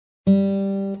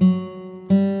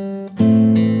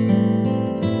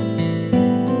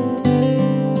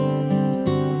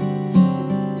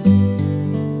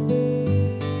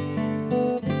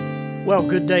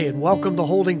good day and welcome to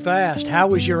Holding Fast.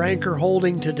 How is your anchor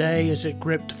holding today? Is it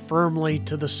gripped firmly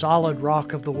to the solid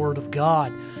rock of the Word of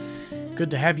God?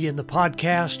 Good to have you in the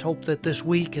podcast. Hope that this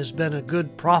week has been a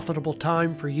good, profitable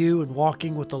time for you in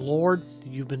walking with the Lord.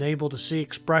 You've been able to see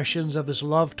expressions of His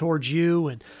love towards you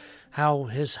and how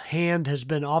His hand has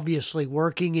been obviously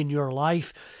working in your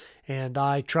life. And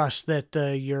I trust that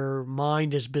your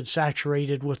mind has been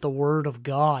saturated with the Word of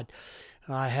God.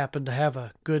 I happened to have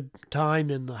a good time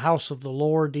in the house of the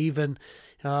Lord, even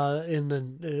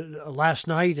last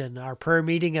night in our prayer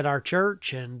meeting at our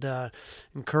church, and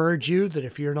encourage you that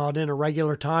if you're not in a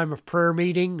regular time of prayer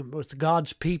meeting with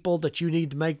God's people, that you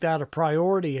need to make that a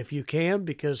priority if you can,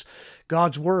 because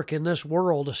God's work in this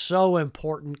world is so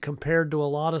important compared to a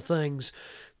lot of things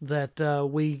that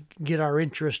we get our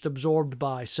interest absorbed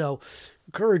by. So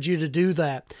encourage you to do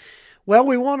that. Well,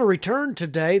 we want to return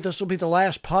today. This will be the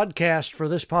last podcast for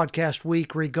this podcast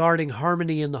week regarding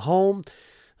harmony in the home,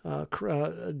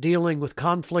 dealing with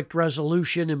conflict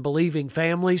resolution in believing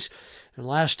families. And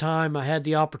last time I had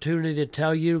the opportunity to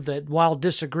tell you that while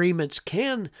disagreements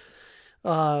can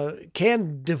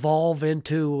devolve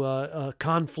into a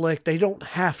conflict, they don't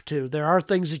have to. There are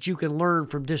things that you can learn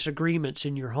from disagreements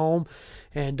in your home,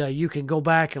 and you can go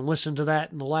back and listen to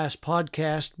that in the last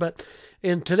podcast. But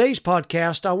in today's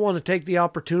podcast, I want to take the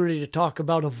opportunity to talk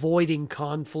about avoiding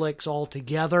conflicts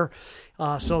altogether,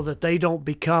 so that they don't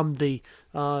become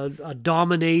a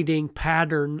dominating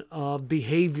pattern of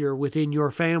behavior within your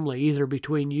family, either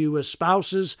between you as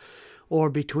spouses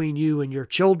or between you and your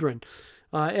children.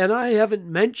 And I haven't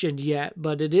mentioned yet,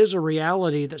 but it is a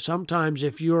reality that sometimes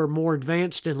if you're more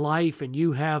advanced in life and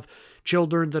you have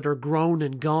children that are grown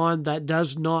and gone, that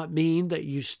does not mean that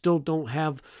you still don't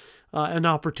have an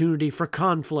opportunity for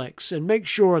conflicts. And make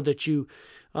sure that you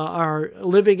are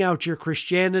living out your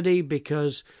Christianity,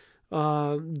 because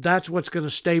that's what's going to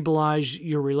stabilize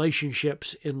your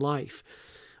relationships in life.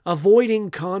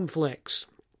 Avoiding conflicts.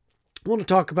 I want to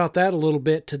talk about that a little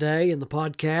bit today in the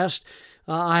podcast.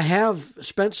 I have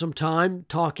spent some time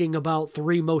talking about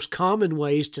 3 most common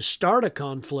ways to start a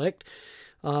conflict,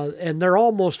 and they're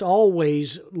almost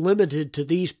always limited to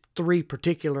these 3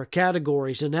 particular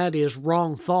categories, and that is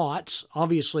wrong thoughts.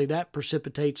 Obviously, that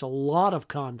precipitates a lot of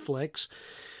conflicts.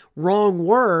 Wrong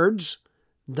words,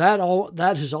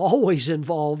 that is always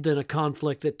involved in a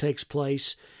conflict that takes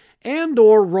place, and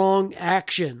or wrong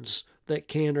actions that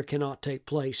can or cannot take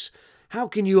place. How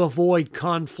can you avoid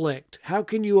conflict? How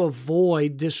can you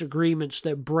avoid disagreements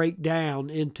that break down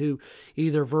into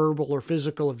either verbal or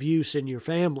physical abuse in your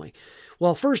family?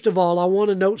 Well, first of all, I want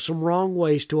to note some wrong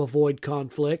ways to avoid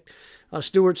conflict.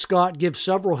 Stuart Scott gives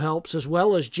several helps, as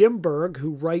well as Jim Berg,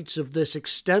 who writes of this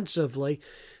extensively.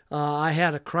 I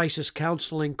had a crisis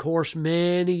counseling course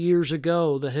many years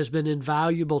ago that has been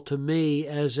invaluable to me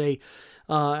as a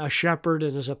shepherd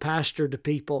and as a pastor to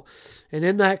people. And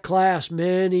in that class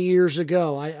many years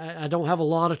ago, I don't have a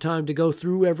lot of time to go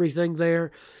through everything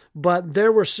there, but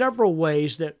there were several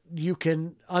ways that you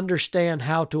can understand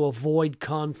how to avoid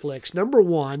conflicts. Number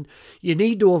 1, you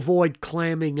need to avoid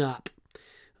clamming up.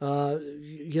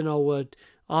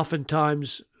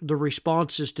 Oftentimes the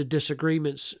responses to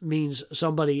disagreements means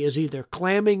somebody is either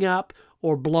clamming up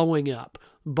or blowing up,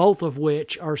 both of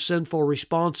which are sinful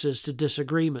responses to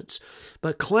disagreements.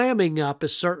 But clamming up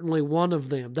is certainly one of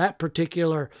them. That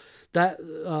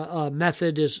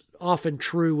method is often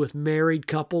true with married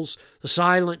couples. The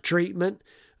silent treatment,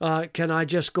 can I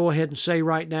just go ahead and say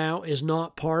right now, is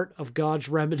not part of God's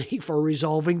remedy for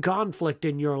resolving conflict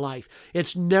in your life.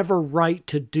 It's never right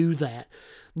to do that.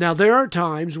 Now, there are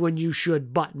times when you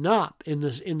should button up in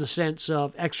the sense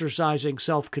of exercising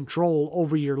self-control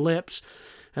over your lips.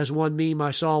 As one meme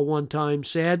I saw one time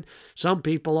said, some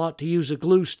people ought to use a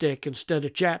glue stick instead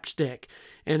of chapstick.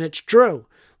 And it's true.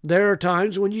 There are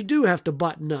times when you do have to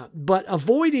button up. But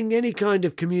avoiding any kind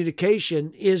of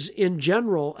communication is, in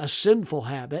general, a sinful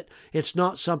habit. It's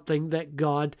not something that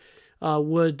God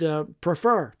would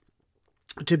prefer.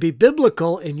 To be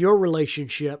biblical in your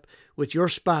relationship with your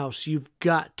spouse, you've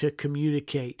got to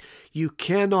communicate. You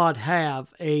cannot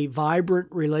have a vibrant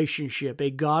relationship, a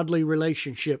godly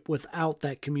relationship, without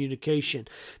that communication.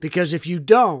 Because if you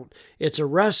don't, it's a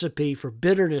recipe for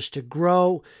bitterness to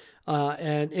grow,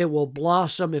 and it will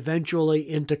blossom eventually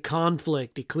into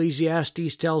conflict.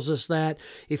 Ecclesiastes tells us that.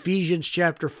 Ephesians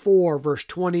chapter 4, verse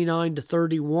 29 to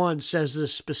 31 says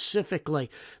this specifically,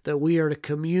 that we are to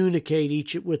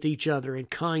communicate with each other in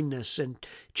kindness and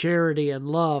charity and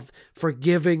love,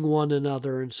 forgiving one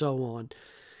another, and so on.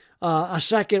 A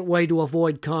second way to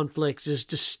avoid conflicts is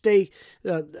to stay,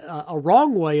 a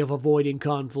wrong way of avoiding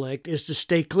conflict is to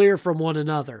stay clear from one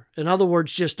another. In other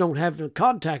words, just don't have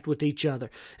contact with each other.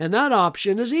 And that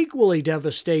option is equally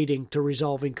devastating to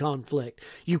resolving conflict.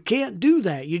 You can't do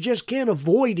that. You just can't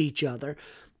avoid each other.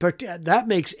 That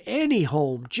makes any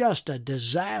home just a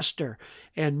disaster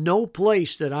and no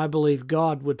place that I believe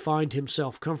God would find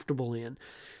himself comfortable in.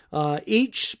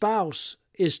 Each spouse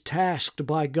is tasked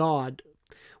by God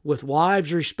with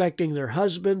wives respecting their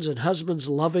husbands and husbands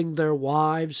loving their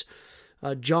wives.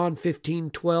 John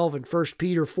 15:12 and 1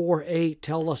 Peter 4:8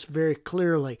 tell us very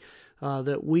clearly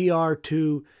that we are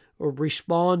to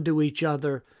respond to each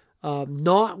other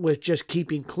not with just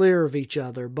keeping clear of each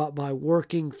other, but by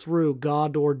working through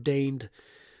God-ordained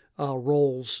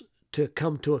roles to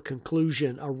come to a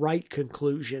conclusion, a right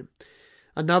conclusion.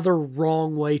 Another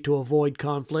wrong way to avoid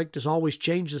conflict is always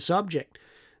change the subject.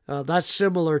 That's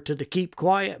similar to the keep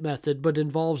quiet method, but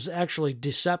involves actually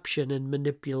deception and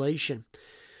manipulation.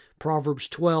 Proverbs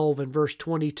 12 and verse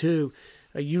 22,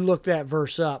 you look that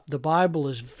verse up. The Bible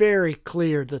is very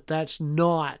clear that that's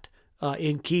not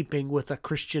in keeping with a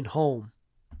Christian home.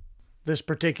 This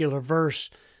particular verse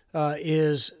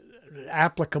is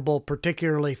applicable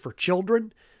particularly for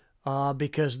children,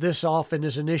 because this often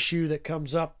is an issue that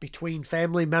comes up between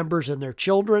family members and their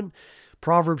children.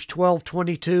 Proverbs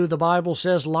 12:22, the Bible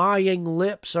says, lying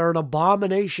lips are an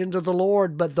abomination to the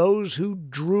Lord, but those who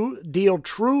deal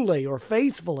truly or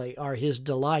faithfully are his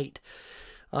delight.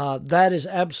 That is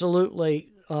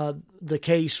absolutely the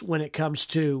case when it comes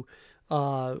to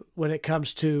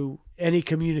any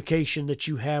communication that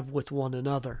you have with one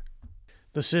another.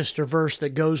 The sister verse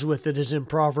that goes with it is in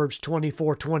Proverbs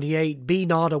 24:28. Be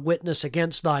not a witness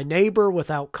against thy neighbor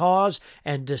without cause,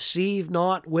 and deceive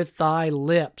not with thy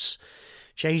lips.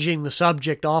 Changing the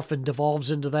subject often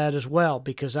devolves into that as well,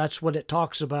 because that's what it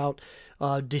talks about,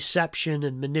 deception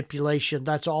and manipulation.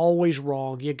 That's always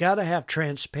wrong. You got to have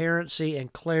transparency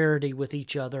and clarity with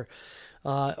each other,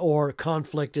 or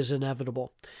conflict is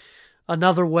inevitable.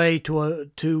 Another way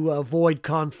to avoid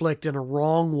conflict in a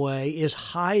wrong way is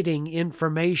hiding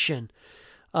information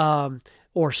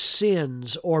or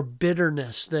sins or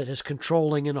bitterness that is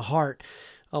controlling in a heart.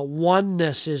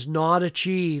 Oneness is not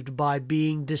achieved by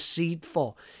being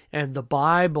deceitful, and the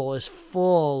Bible is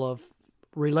full of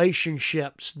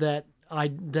relationships that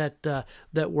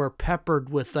were peppered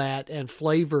with that and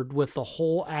flavored with the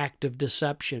whole act of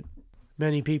deception.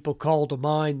 Many people call to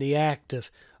mind the act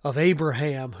of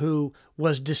Abraham, who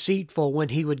was deceitful when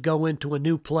he would go into a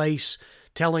new place,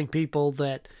 telling people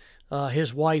that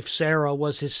his wife Sarah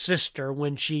was his sister,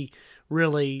 when she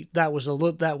really that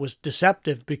was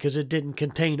deceptive because it didn't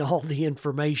contain all the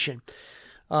information.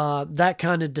 That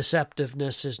kind of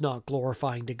deceptiveness is not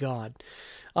glorifying to God.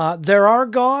 There are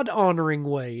God-honoring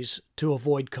ways to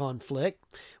avoid conflict.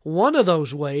 One of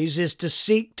those ways is to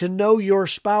seek to know your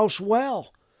spouse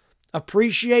well.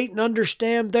 Appreciate and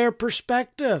understand their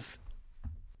perspective.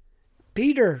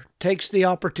 Peter takes the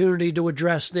opportunity to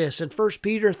address this in 1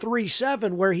 Peter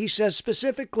 3:7, where he says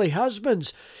specifically,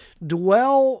 husbands,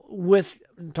 dwell with,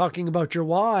 talking about your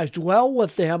wives, dwell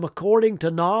with them according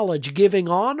to knowledge, giving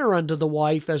honor unto the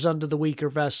wife as unto the weaker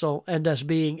vessel, and as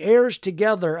being heirs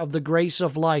together of the grace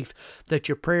of life, that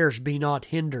your prayers be not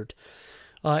hindered.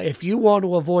 If you want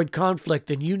to avoid conflict,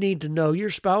 then you need to know your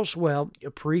spouse well,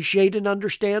 appreciate and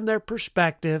understand their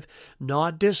perspective,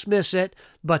 not dismiss it,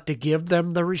 but to give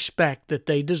them the respect that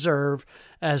they deserve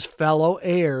as fellow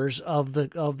heirs of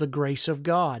the grace of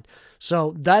God.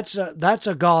 So that's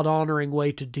a God-honoring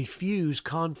way to diffuse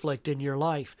conflict in your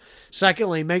life.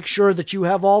 Secondly, make sure that you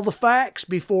have all the facts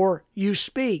before you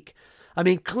speak.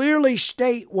 Clearly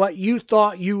state what you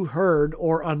thought you heard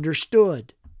or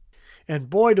understood. And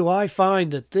boy, do I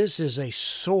find that this is a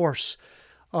source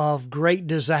of great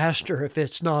disaster if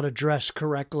it's not addressed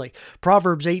correctly.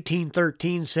 Proverbs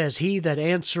 18:13 says, He that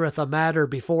answereth a matter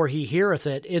before he heareth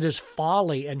it, it is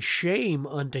folly and shame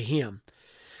unto him.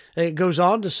 It goes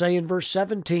on to say in verse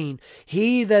 17,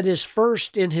 He that is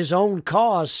first in his own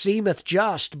cause seemeth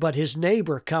just, but his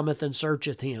neighbor cometh and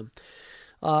searcheth him.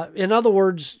 In other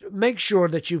words, make sure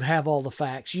that you have all the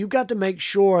facts. You've got to make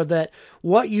sure that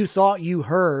what you thought you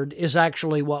heard is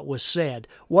actually what was said.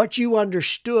 What you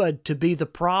understood to be the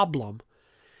problem,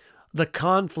 the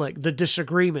conflict, the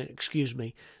disagreement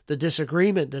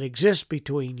that exists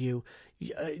between you.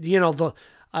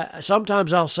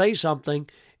 Sometimes I'll say something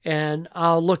and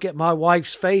I'll look at my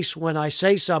wife's face when I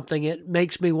say something. It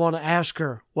makes me want to ask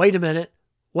her, wait a minute,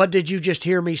 what did you just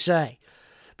hear me say?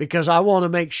 Because I want to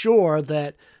make sure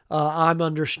that I'm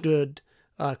understood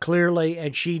clearly,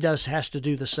 and she has to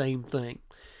do the same thing.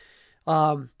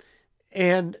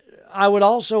 And I would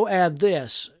also add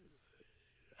this.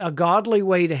 A godly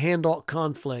way to handle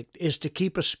conflict is to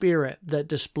keep a spirit that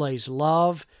displays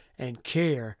love and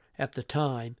care at the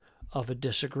time of a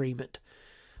disagreement.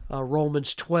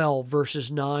 Romans 12,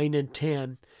 verses 9 and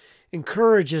 10,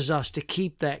 encourages us to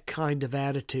keep that kind of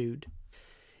attitude.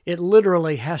 It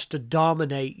literally has to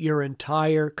dominate your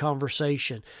entire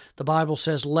conversation. The Bible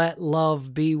says, let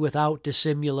love be without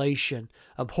dissimulation.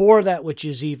 Abhor that which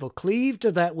is evil. Cleave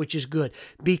to that which is good.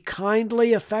 Be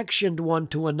kindly affectioned one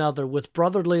to another with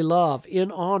brotherly love,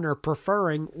 in honor,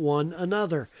 preferring one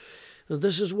another.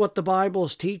 This is what the Bible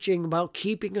is teaching about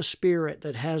keeping a spirit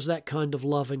that has that kind of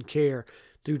love and care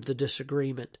through the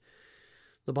disagreement.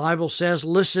 The Bible says,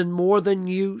 listen more than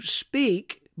you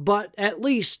speak, but at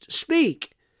least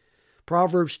speak.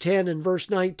 Proverbs 10 and verse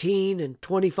 19 and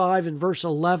 25 and verse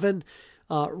 11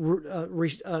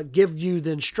 give you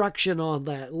the instruction on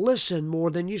that. Listen more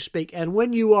than you speak. And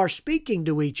when you are speaking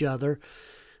to each other,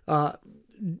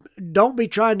 don't be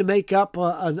trying to make up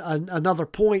another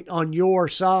point on your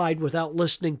side without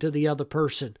listening to the other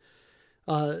person.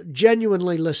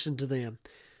 Genuinely listen to them.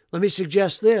 Let me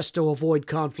suggest this to avoid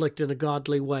conflict in a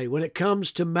godly way. When it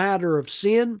comes to matter of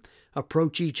sin,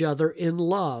 approach each other in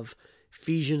love.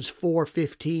 Ephesians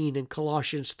 4:15 and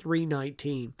Colossians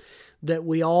 3:19, that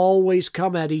we always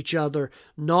come at each other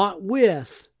not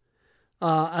with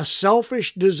a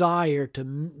selfish desire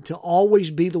to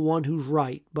always be the one who's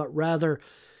right, but rather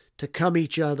to come at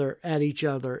each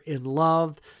other in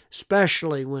love,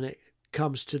 especially when it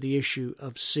comes to the issue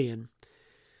of sin.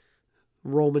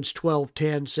 Romans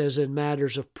 12:10 says, in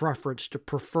matters of preference, to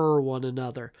prefer one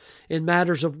another. In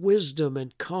matters of wisdom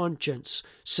and conscience,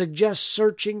 suggest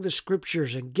searching the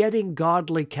Scriptures and getting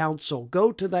godly counsel.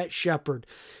 Go to that shepherd.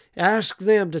 Ask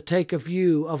them to take a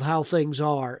view of how things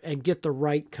are and get the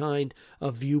right kind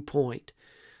of viewpoint.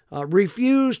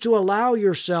 Refuse to allow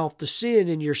yourself to sin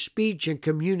in your speech and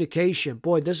communication.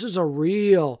 Boy, this is a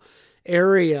real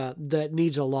area that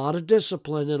needs a lot of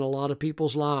discipline in a lot of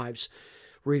people's lives.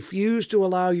 Refuse to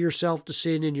allow yourself to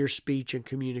sin in your speech and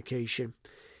communication.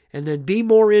 And then be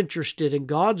more interested in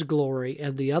God's glory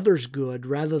and the other's good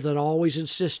rather than always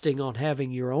insisting on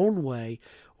having your own way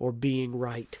or being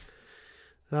right.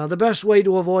 The best way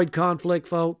to avoid conflict,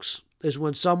 folks, is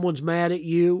when someone's mad at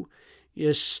you,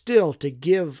 is still to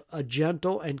give a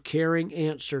gentle and caring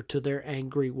answer to their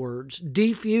angry words.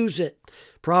 Defuse it.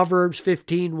 Proverbs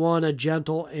 15:1, a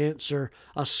gentle answer,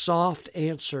 a soft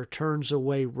answer turns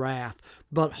away wrath,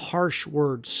 but harsh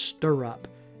words stir up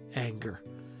anger.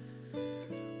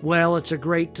 Well, it's a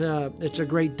great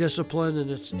discipline,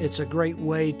 and it's a great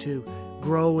way to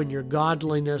grow in your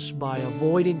godliness by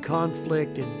avoiding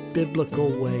conflict in biblical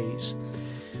ways.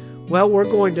 Well, we're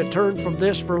going to turn from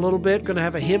this for a little bit. Going to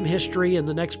have a hymn history in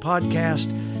the next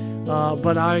podcast.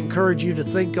 But I encourage you to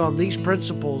think on these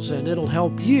principles, and it'll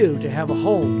help you to have a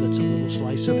home that's a little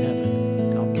slice of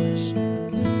heaven. God bless.